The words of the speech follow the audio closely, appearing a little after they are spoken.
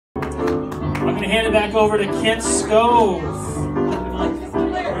I'm going to hand it back over to Kent Scove.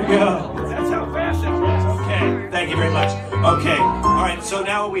 There we go. That's how fast that was. Okay, thank you very much. Okay, all right, so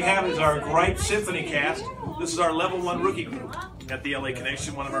now what we have is our Gripe Symphony cast. This is our level 1 rookie group at the LA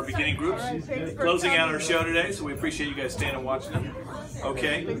Connection, one of our beginning groups. Closing out our show today, so we appreciate you guys staying and watching them.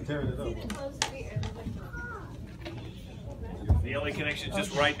 Okay. The LA Connection is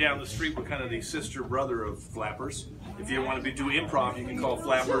just right down the street. We're kind of the sister brother of Flappers. If you want to do improv, you can call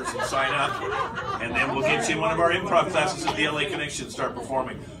Flappers and sign up, and then we'll get you in one of our improv classes at the LA Connection and start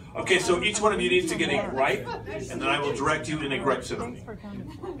performing. Okay, so each one of you needs to get a gripe, and then I will direct you in a gripe symphony.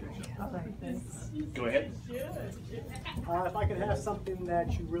 Go ahead. If I could have something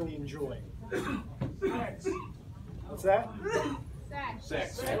that you really enjoy. Sex. What's that?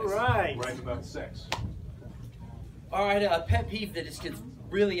 Sex. All right. Gripe about sex. All right, a pet peeve that just gets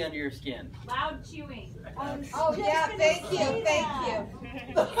really under your skin. Loud chewing. Oh yeah, thank you.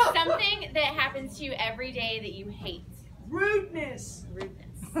 Something that happens to you every day that you hate. Rudeness.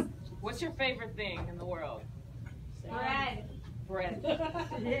 What's your favorite thing in the world? Bread. Bread.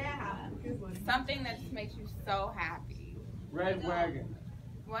 Yeah. Something that just makes you so happy. Red wagon.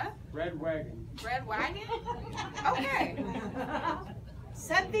 What? Red wagon. Red wagon? Okay.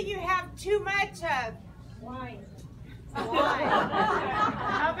 Something you have too much of. Wine.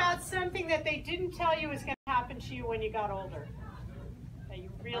 How about something that they didn't tell you was going to happen to you when you got older? That you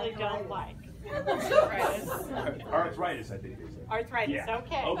really don't like? Arthritis, I think they said. Arthritis, Yeah.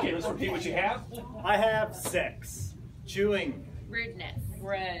 okay. Okay, let's repeat what you have. I have sex. Chewing. Rudeness.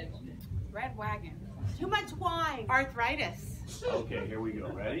 Bread. Red wagon. Too much wine. Arthritis. Okay, here we go.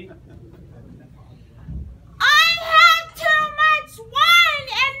 Ready? I have too much wine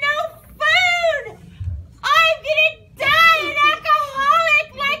and no food. I'm gonna die an alcoholic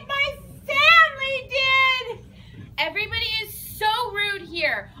like my family did. Everybody is so rude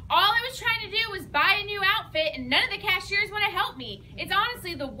here. All I was trying to do was buy a new outfit and none of the cashiers want to help me. It's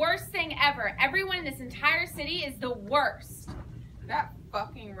honestly the worst thing ever. Everyone in this entire city is the worst. That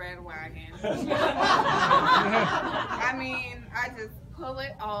fucking red wagon. I mean, I just pull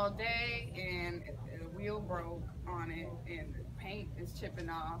it all day and the wheel broke on it and the paint is chipping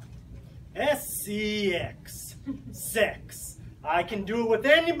off. SCX. Sex. I can do it with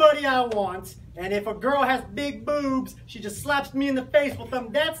anybody I want, and if a girl has big boobs, she just slaps me in the face with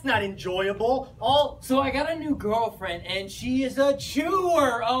them. That's not enjoyable. So I got a new girlfriend, and she is a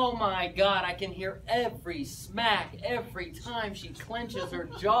chewer. Oh my God, I can hear every smack every time she clenches her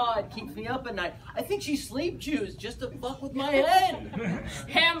jaw. It keeps me up at night. I think she sleep chews just to fuck with my head.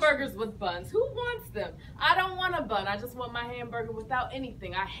 Hamburgers with buns. Who wants them? I don't want a bun. I just want my hamburger without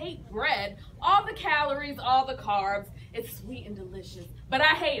anything. I hate bread. All the calories, all the carbs. It's sweet and delicious, but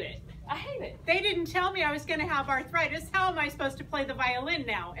I hate it. I hate it. They didn't tell me I was going to have arthritis. How am I supposed to play the violin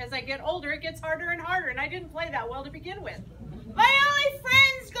now? As I get older, it gets harder and harder, and I didn't play that well to begin with. My only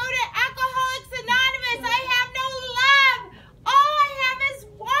friends go to Alcoholics Anonymous. I have no love. All I have is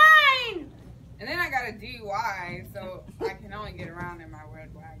wine. And then I got a DUI, so I can only get around in my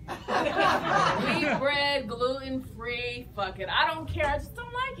red wagon. Wheat bread, gluten-free, fuck it. I don't care. I just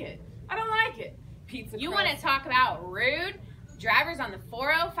don't like it. I don't like it. Pizza You crust. want to talk about rude? Drivers on the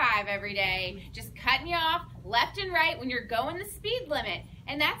 405 every day, just cutting you off left and right when you're going the speed limit.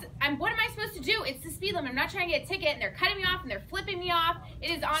 And what am I supposed to do? It's the speed limit. I'm not trying to get a ticket, and they're cutting me off, and they're flipping me off. It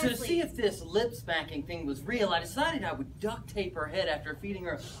is honestly... So to see if this lip smacking thing was real, I decided I would duct tape her head after feeding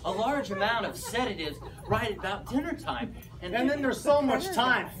her a large amount of sedatives right about dinner time. And then there's so much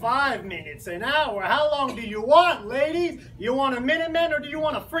time, 5 minutes, an hour. How long do you want, ladies? You want a minute man or do you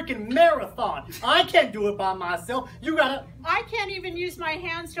want a freaking marathon? I can't do it by myself. You gotta... I can't even use my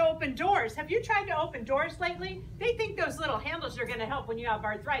hands to open doors. Have you tried to open doors lately? They think those little handles are going to help when you have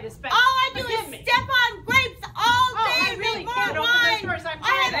arthritis, but all I do is step on grapes all day I really before can't wine. open those doors. I'm I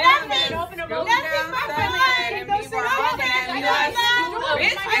have trying nothing. to open them. Nothing but wine. Those are all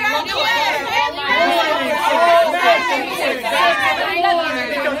Bitch, I got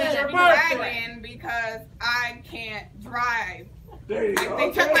because I can't drive. There you go.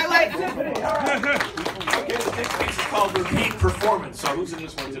 They took my license. Okay, the next piece is called Repeat Performance. So who's in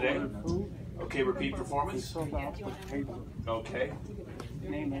this one today? Okay, Repeat Performance. Okay.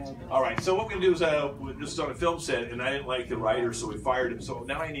 All right, so what we're going to do is, this is on a film set, and I didn't like the writer, so we fired him. So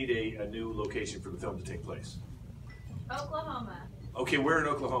now I need a new location for the film to take place. Oklahoma. Okay, where in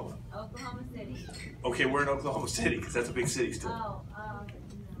Oklahoma? Oklahoma City. Okay, we're in Oklahoma City, because that's a big city still.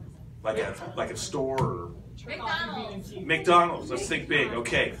 Like a store or... McDonald's. McDonald's, let's think big.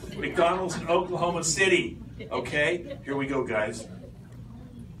 Okay, McDonald's in Oklahoma City. Okay, here we go, guys.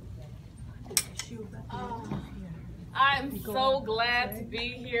 I'm so glad to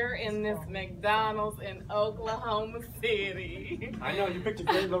be here in this McDonald's in Oklahoma City. I know, you picked a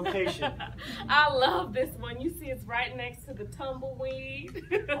great location. I love this one. You see it's right next to the tumbleweed.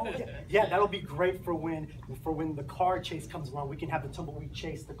 Oh, yeah, that'll be great for when the car chase comes along. We can have the tumbleweed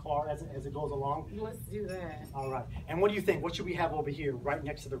chase the car as it goes along. Let's do that. All right. And what do you think? What should we have over here right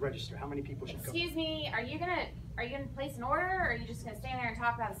next to the register? How many people should go? Excuse me, are you gonna place an order, or are you just gonna stand there and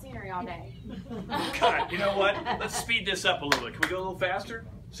talk about the scenery all day? God, you know what? Let's speed this up a little bit. Can we go a little faster?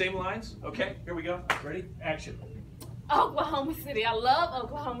 Same lines? Okay, here we go. Ready? Action. Oklahoma City. I love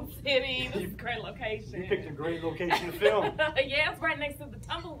Oklahoma City. This is a great You location. picked a great location to film. Yeah, it's right next to the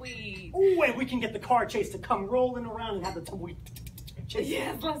tumbleweed. Ooh, and we can get the car chase to come rolling around and have the tumbleweed chase.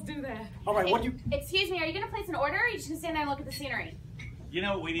 Yes, let's do that. All right, what do you... Excuse me, are you gonna place an order, or are you just gonna stand there and look at the scenery? You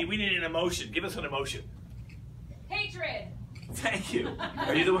know what we need? We need an emotion. Give us an emotion. Hatred. Thank you.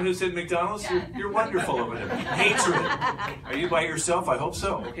 Are you the one who said McDonald's? You're wonderful over there. Hatred. Are you by yourself? I hope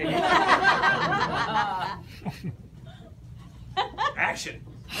so. Okay. Action.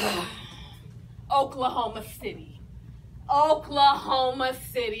 Oklahoma City. Oklahoma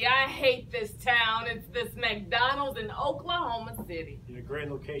City. I hate this town. It's this McDonald's in Oklahoma City. It's a great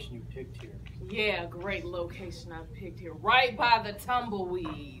location you picked here. Yeah, great location I picked here. Right by the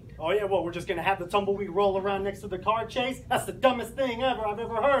tumbleweed. Oh yeah, well, we're just gonna have the tumbleweed roll around next to the car chase? That's the dumbest thing I've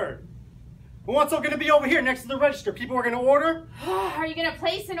ever heard. And what's all gonna be over here next to the register? People are gonna order? Are you gonna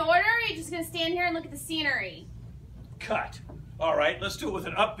place an order, or are you just gonna stand here and look at the scenery? Cut. All right, let's do it with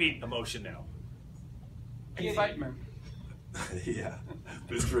an upbeat emotion now. Excitement. Yeah,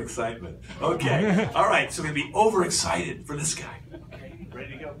 Mr. Excitement. Okay. All right, so we're going to be overexcited for this guy. Okay,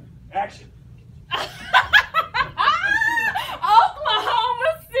 ready to go? Action. Oklahoma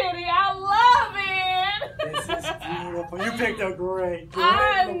City, I love it. This is beautiful. You picked a great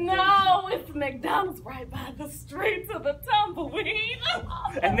I location. know, it's McDonald's right by the street to the tumbleweed.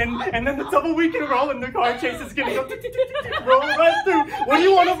 And then the tumbleweed can roll and the car chase is gonna go roll right through. What do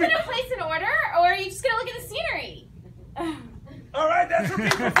you want over Are you here? guys gonna place an order, or are you just gonna look at the scenery? All right, that's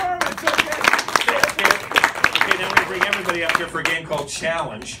repeat performance. Okay, now we're going to bring everybody up here for a game called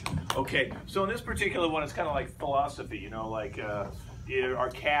Challenge. Okay, so in this particular one, it's kind of like philosophy, you know, like are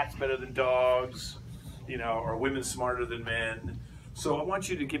cats better than dogs? You know, are women smarter than men? So I want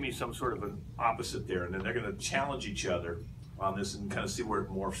you to give me some sort of an opposite there, and then they're going to challenge each other on this and kind of see where it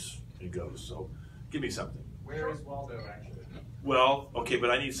morphs and goes. So give me something. Where is Waldo, actually? Well, okay, but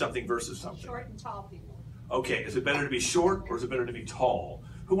I need something versus something. Short and tall people. Okay, is it better to be short or is it better to be tall?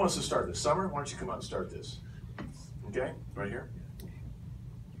 Who wants to start this? Summer, why don't you come out and start this? Okay, right here.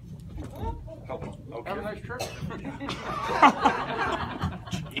 Okay. Have a nice trip.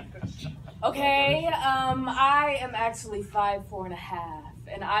 Okay, I am actually 5'4.5",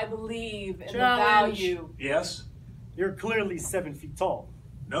 and I believe in the Challenge. value. Yes? You're clearly 7 feet tall.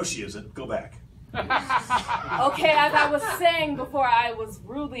 No, she isn't. Go back. Okay, as I was saying before I was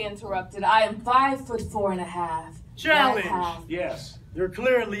rudely interrupted, I am 5'4.5". Challenge. Yes. You're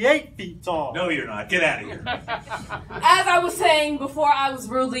clearly 8 feet tall. No, you're not. Get out of here. As I was saying before I was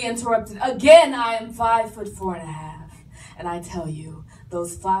rudely interrupted, again I am 5'4.5". And I tell you,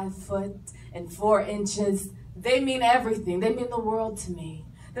 those 5'4" they mean everything. They mean the world to me.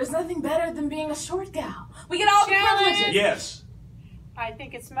 There's nothing better than being a short gal. We get all the privileges. Yes. I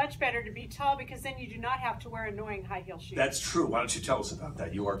think it's much better to be tall because then you do not have to wear annoying high heel shoes. That's true. Why don't you tell us about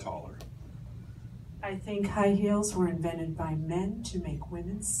that? You are taller. I think high heels were invented by men to make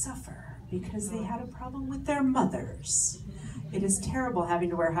women suffer because they had a problem with their mothers. It is terrible having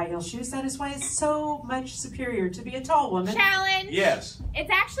to wear high heel shoes. That is why it's so much superior to be a tall woman. Challenge. Yes.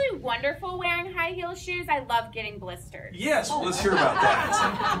 It's actually wonderful wearing high heel shoes. I love getting blisters. Yes, well, let's hear about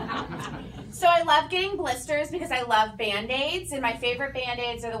that. So I love getting blisters because I love Band-Aids, and my favorite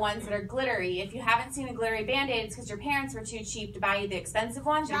Band-Aids are the ones that are glittery. If you haven't seen a glittery Band-Aid, it's because your parents were too cheap to buy you the expensive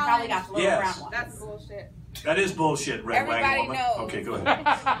ones. You probably got the little Yes. brown ones. That's bullshit. That is bullshit, Red Wagon Everybody Woman. knows. Okay, go ahead.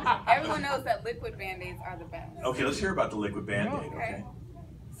 Everyone knows that liquid Band-Aids are the best. Okay, let's hear about the liquid Band-Aid, okay?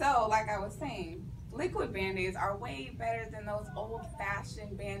 So, like I was saying, liquid Band-Aids are way better than those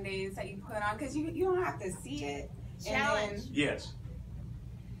old-fashioned Band-Aids that you put on because you don't have to see it. Challenge. Yes.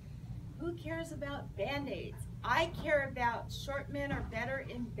 Who cares about Band-Aids? I care about short men are better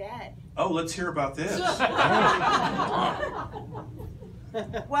in bed. Oh, let's hear about this.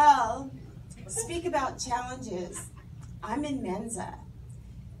 Well, speak about challenges. I'm in Mensa,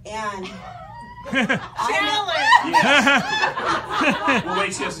 and Yes. Well,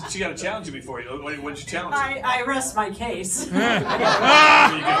 wait, she got to challenge you before you. What did you challenge? I rest my case. There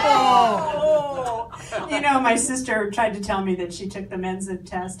you go. You know, my sister tried to tell me that she took the Mensa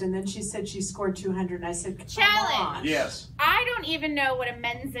test, and then she said she scored 200, and I said, come Challenge. on. Yes. I don't even know what a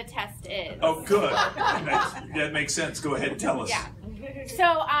Mensa test is. Oh, good. That makes sense. Go ahead and tell us. Yeah. So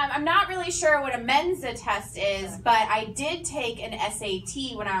I'm not really sure what a Mensa test is, but I did take an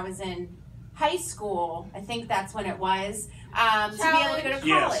SAT when I was in high school. I think that's when it was, to be able to go to college.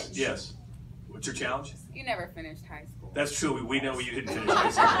 Yes, yes. What's your challenge? You never finished high school. That's true. We know you didn't finish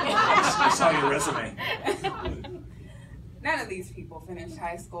high school. I saw your resume. None of these people finished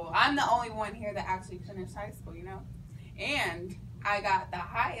high school. I'm the only one here that actually finished high school, you know? And I got the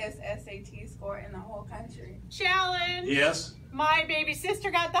highest SAT score in the whole country. Challenge. Yes. My baby sister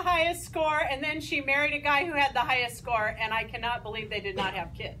got the highest score, and then she married a guy who had the highest score, and I cannot believe they did not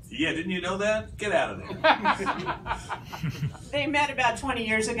have kids. Yeah, didn't you know that? Get out of there. They met about 20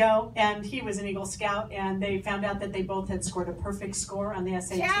 years ago, and he was an Eagle Scout, and they found out that they both had scored a perfect score on the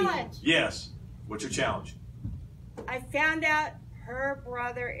SAT. Challenge. Yes. What's your challenge? I found out her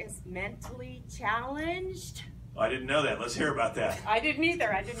brother is mentally challenged. I didn't know that. Let's hear about that. I didn't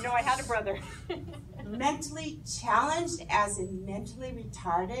either. I didn't know I had a brother. Mentally challenged as in mentally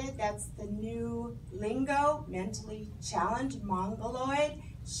retarded. That's the new lingo, mentally challenged, mongoloid.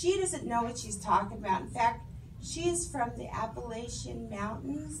 She doesn't know what she's talking about. In fact, she's from the Appalachian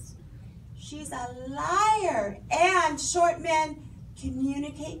Mountains. She's a liar. And short men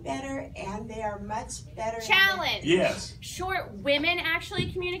communicate better, and they are much better. Challenge. Yes. Short women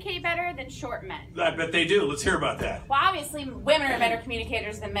actually communicate better than short men. I bet they do. Let's hear about that. Well, obviously, women are better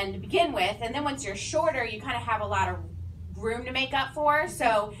communicators than men to begin with, and then once you're shorter, you kind of have a lot of room to make up for,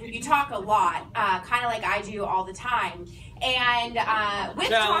 so you talk a lot, kind of like I do all the time. And with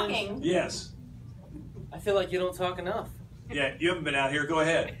Challenge. talking... Yes. I feel like you don't talk enough. Yeah, you haven't been out here. Go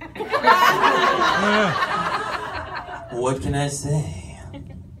ahead. What can I say?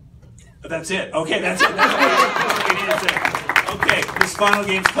 That's it. Okay, that's it. That's what we need to say. Okay, this final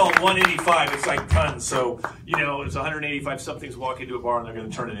game's called 185. It's like puns. So, you know, it's 185 somethings walk into a bar and they're going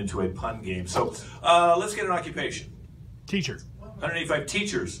to turn it into a pun game. So, let's get an occupation. Teacher. 185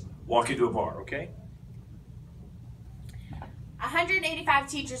 teachers walk into a bar, okay? 185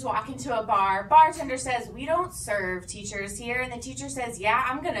 teachers walk into a bar. Bartender says, "We don't serve teachers here." And the teacher says, "Yeah,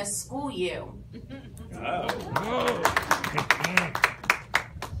 I'm going to school you." Oh.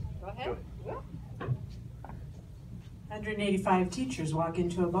 Go ahead. 185 teachers walk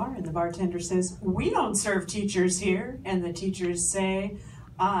into a bar, and the bartender says, "We don't serve teachers here." And the teachers say,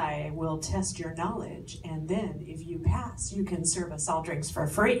 "I will test your knowledge, and then if you pass, you can serve us all drinks for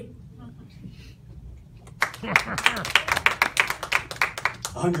free."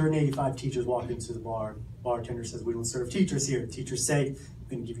 185 teachers walk into the bar. Bartender says, "We don't serve teachers here." Teachers say, "We're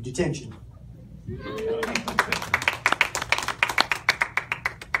going to give you detention."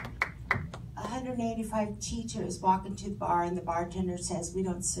 185 teachers walk into the bar, and the bartender says, "We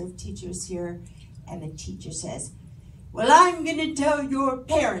don't serve teachers here." And the teacher says, "Well, I'm going to tell your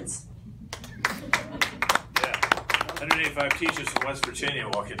parents." Yeah. 185 teachers from West Virginia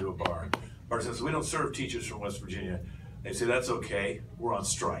walk into a bar. Bar says, "We don't serve teachers from West Virginia." They say, "That's okay. We're on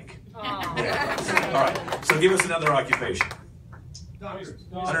strike." Yeah. All right. So give us another occupation.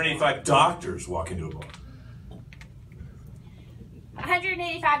 185 doctors walk into a bar.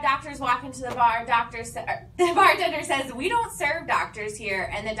 185 doctors walk into the bar. The bartender says, "We don't serve doctors here."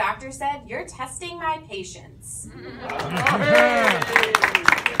 And the doctor said, "You're testing my patience."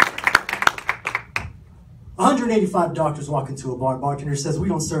 185 doctors walk into a bar. Bartender says, "We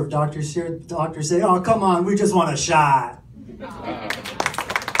don't serve doctors here." The doctors say, "Oh, come on, we just want a shot."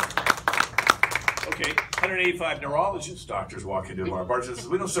 Okay, 185 neurologists, doctors walk into a bar. Bartender says,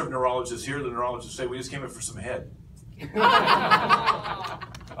 "We don't serve neurologists here." The neurologists say, "We just came in for some head."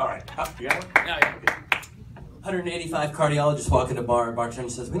 All right, you got one? Yeah. 185 cardiologists walk in a bar, and bartender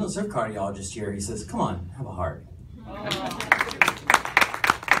says, "We don't serve cardiologists here." He says, "Come on, have a heart."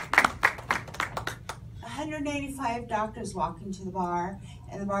 185 doctors walk into the bar,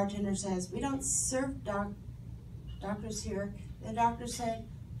 and the bartender says, "We don't serve doctors here." The doctor said,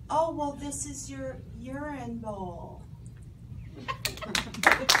 "Oh, well, this is your urine bowl."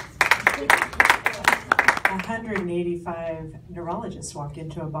 185 neurologists walk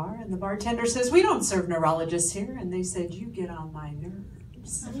into a bar, and the bartender says, "We don't serve neurologists here." And they said, "You get on my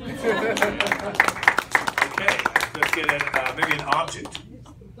nerves." Okay, let's get maybe an object.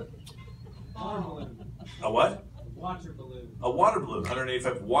 A what? Water balloon. A water balloon.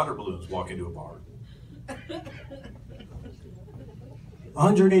 185 water balloons walk into a bar.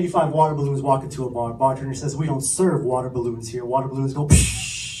 185 water balloons walk into a bar. Bartender says, we don't serve water balloons here. Water balloons go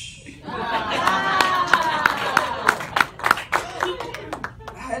pshh.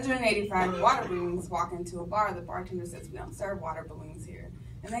 185 water balloons walk into a bar. The bartender says, we don't serve water balloons here.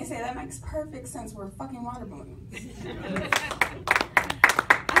 And they say, that makes perfect sense. We're fucking water balloons.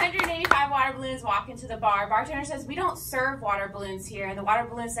 185 water balloons walk into the bar. Bartender says, we don't serve water balloons here. And the water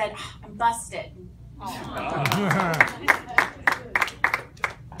balloon said, I'm busted.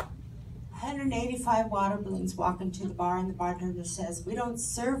 185 water balloons walk into the bar, and the bartender says, we don't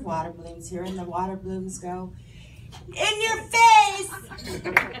serve water balloons here. And the water balloons go, in your face! All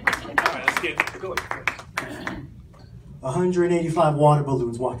right, let's get going. 185 water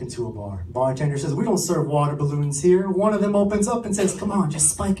balloons walk into a bar. Bartender says, we don't serve water balloons here. One of them opens up and says, come on, just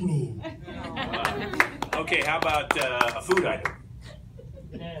spike me. Okay, how about a food item?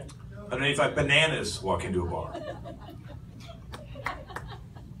 185 bananas walk into a bar.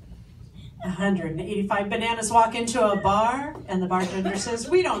 185 bananas walk into a bar, and the bartender says,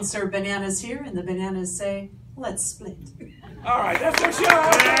 we don't serve bananas here. And the bananas say, let's split. All right, that's our show. Go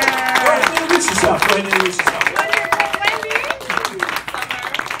ahead and introduce yourself.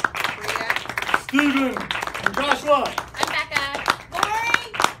 Steven and Joshua. I'm Becca.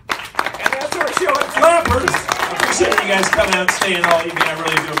 And that's our show at Flappers. I appreciate you guys coming out and staying all evening. I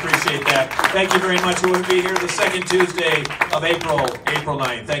really do appreciate that. Thank you very much. We'll be here the second Tuesday of April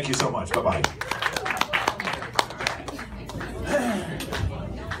 9th. Thank you so much. Bye-bye.